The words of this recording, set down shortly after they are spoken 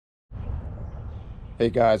Hey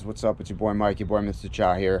guys, what's up? It's your boy Mike, your boy Mr.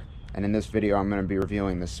 Cha here, and in this video I'm going to be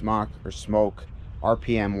reviewing the Smok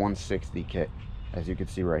Rpm160 kit, as you can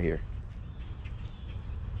see right here.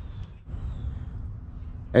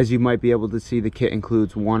 As you might be able to see, the kit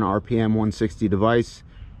includes one Rpm160 device,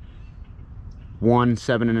 one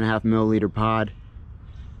 7.5 milliliter pod,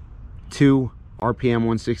 two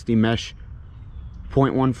Rpm160 mesh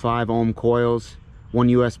 0.15 ohm coils, one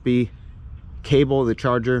USB cable, the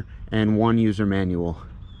charger, and one user manual.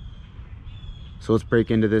 So let's break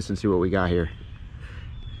into this and see what we got here.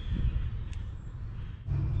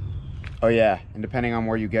 Oh yeah, and depending on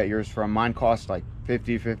where you get yours from, mine costs like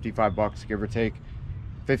 55 bucks, give or take.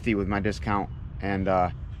 50 with my discount. And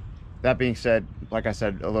that being said, like I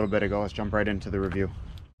said a little bit ago, let's jump right into the review.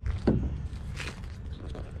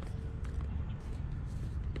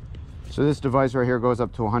 So this device right here goes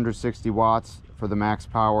up to 160 watts for the max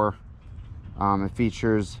power. It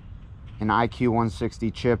features an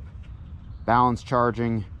IQ160 chip, balance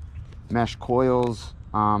charging, mesh coils,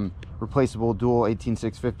 replaceable dual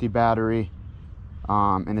 18650 battery,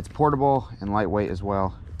 and it's portable and lightweight as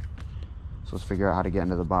well. So let's figure out how to get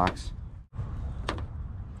into the box.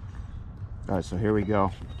 All right, so here we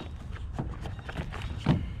go.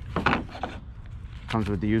 Comes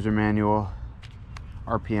with the user manual,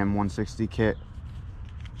 Rpm160 kit,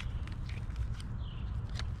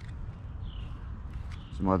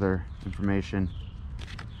 some other information,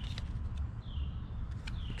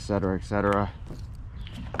 etc, etc.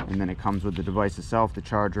 And then it comes with the device itself, the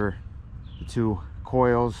charger, the two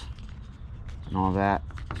coils, and all that.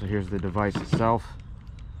 So here's the device itself.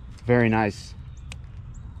 Very nice,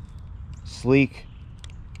 sleek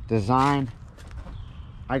design.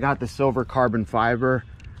 I got the silver carbon fiber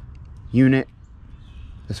unit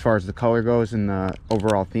as far as the color goes and the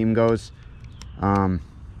overall theme goes.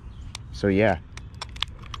 So yeah.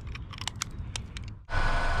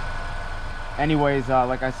 Anyways,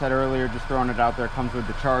 like I said earlier, just throwing it out there, it comes with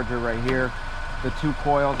the charger right here, the two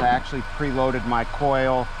coils. I actually preloaded my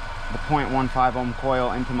coil, the 0.15 ohm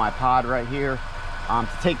coil, into my pod right here. To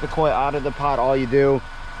take the coil out of the pod, all you do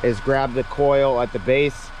is grab the coil at the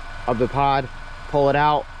base of the pod, pull it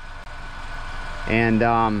out, and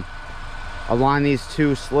align these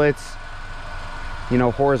two slits, you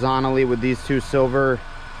know, horizontally with these two silver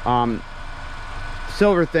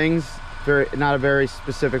things. Not a very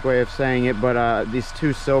specific way of saying it, but these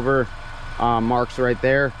two silver marks right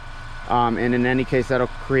there, and in any case that'll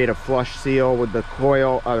create a flush seal with the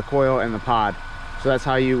coil and the pod. So that's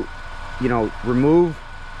how you know, remove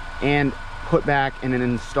and put back and then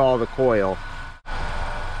install the coil.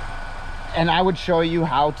 And I would show you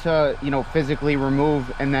how to, you know, physically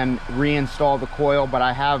remove and then reinstall the coil, but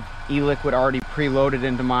I have e-liquid already preloaded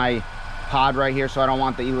into my pod right here, so I don't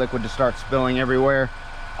want the e-liquid to start spilling everywhere.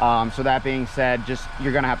 So that being said, just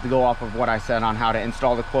you're gonna have to go off of what I said on how to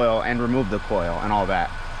install the coil and remove the coil and all that.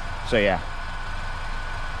 So yeah.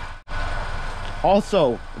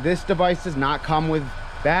 Also, this device does not come with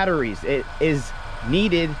batteries. It is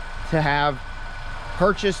needed to have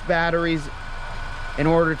purchased batteries in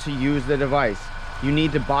order to use the device. You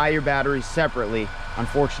need to buy your batteries separately,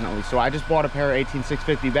 unfortunately. So I just bought a pair of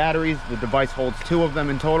 18650 batteries. The device holds 2 of them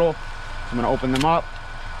in total. So I'm gonna open them up.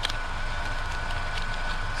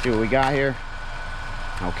 See what we got here.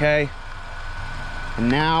 Okay, and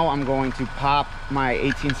now I'm going to pop my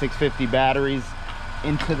 18650 batteries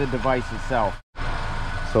into the device itself.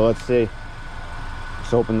 So let's see.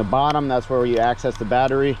 Just open the bottom, that's where you access the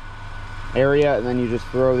battery area, and then you just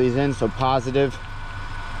throw these in. So positive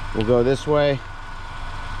will go this way,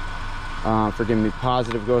 forgive me,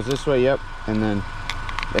 positive goes this way, yep, and then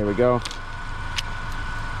there we go.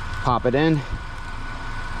 Pop it in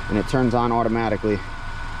and it turns on automatically.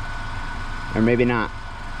 Or maybe not.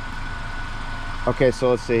 Okay, so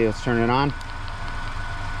let's see, let's turn it on.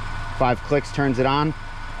 5 clicks turns it on.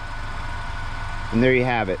 And there you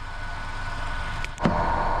have it.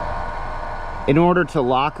 In order to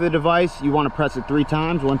lock the device, you want to press it 3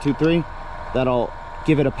 times, 1, 2, 3. That'll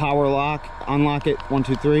give it a power lock. Unlock it, 1,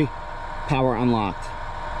 2, 3. Power unlocked.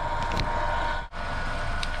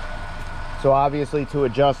 So obviously, to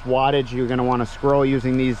adjust wattage, you're gonna want to scroll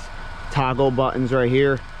using these toggle buttons right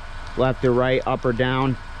here. Left or right, up or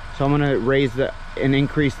down. So I'm gonna raise and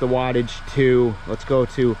increase the wattage to, let's go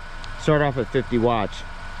to, start off at 50 watts.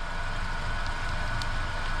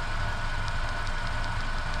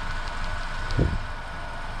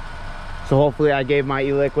 So hopefully I gave my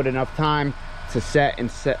e-liquid enough time to set and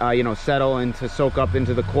you know, settle and to soak up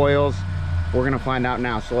into the coils. We're gonna find out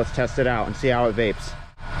now, so let's test it out and see how it vapes.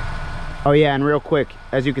 Oh yeah, and real quick,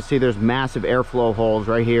 as you can see, there's massive airflow holes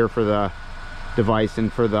right here for the device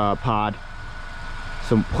and for the pod.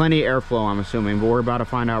 So plenty of airflow, I'm assuming, but we're about to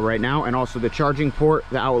find out right now. And also the charging port,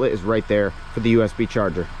 the outlet is right there for the USB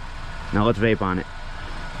charger. Now let's vape on it.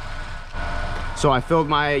 So I filled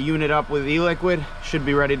my unit up with e-liquid, should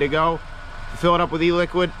be ready to go. To fill it up with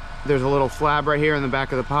e-liquid, there's a little flap right here in the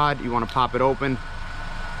back of the pod. You want to pop it open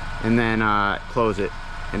and then close it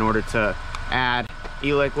in order to add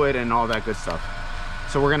e-liquid and all that good stuff.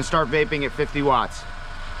 So we're gonna start vaping at 50 watts.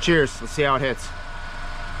 Cheers, let's see how it hits.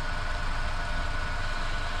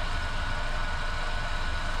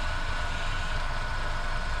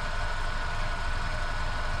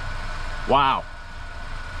 Wow.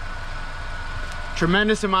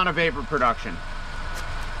 Tremendous amount of vapor production.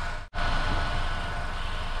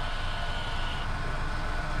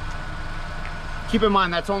 Keep in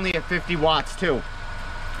mind, that's only at 50 watts too.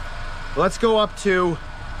 Let's go up to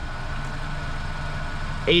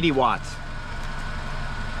 80 watts.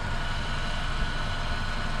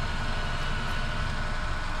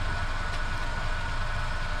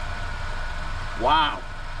 Wow.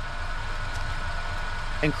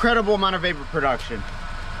 Incredible amount of vapor production.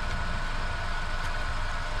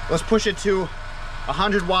 Let's push it to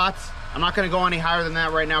 100 watts. I'm not gonna go any higher than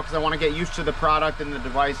that right now because I wanna get used to the product and the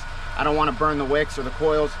device. I don't wanna burn the wicks or the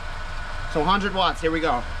coils. So 100 watts, here we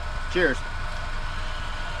go. Cheers.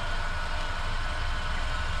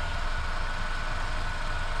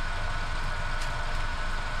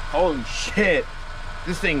 Holy shit.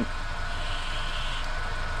 This thing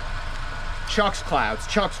chucks clouds,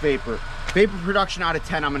 chucks vapor. Vapor production out of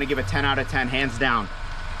 10, I'm gonna give it 10 out of 10, hands down.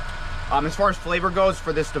 As far as flavor goes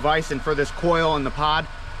for this device and for this coil and the pod,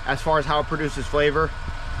 as far as how it produces flavor,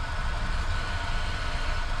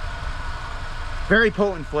 very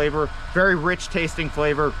potent flavor, very rich tasting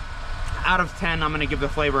flavor. Out of 10, I'm gonna give the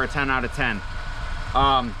flavor a 10 out of 10.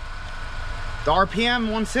 The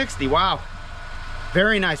RPM160, wow.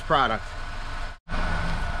 Very nice product.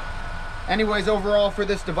 Anyways, overall for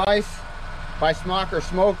this device by Smok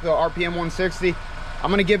the RPM160,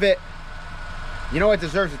 I'm gonna give it, you know, it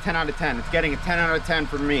deserves a 10 out of 10. It's getting a 10 out of 10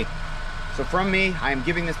 from me. So from me, I am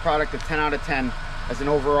giving this product a 10 out of 10 as an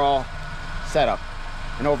overall setup,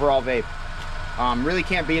 an overall vape. Really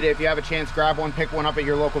can't beat it. If you have a chance, grab one, pick one up at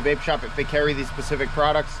your local vape shop if they carry these specific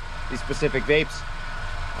products, these specific vapes.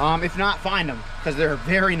 If not, find them because they're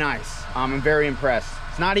very nice. I'm very impressed.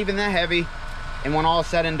 It's not even that heavy, and when all is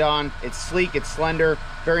said and done, it's sleek, it's slender,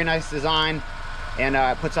 very nice design, and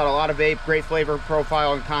it puts out a lot of vape, great flavor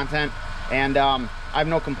profile and content, and I have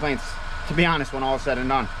no complaints, to be honest, when all is said and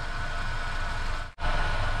done.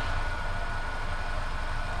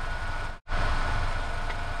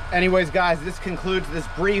 Anyways, guys, this concludes this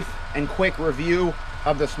brief and quick review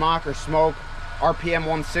of the Smok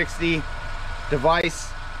RPM160 device.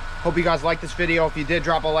 Hope you guys liked this video. If you did,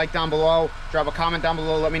 drop a like down below, drop a comment down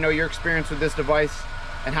below, let me know your experience with this device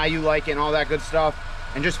and how you like it and all that good stuff,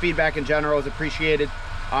 and just feedback in general is appreciated.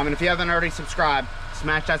 And if you haven't already subscribed,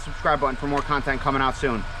 smash that subscribe button for more content coming out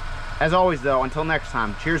soon. As always though, until next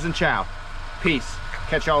time, cheers and ciao. Peace.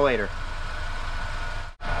 Catch y'all later.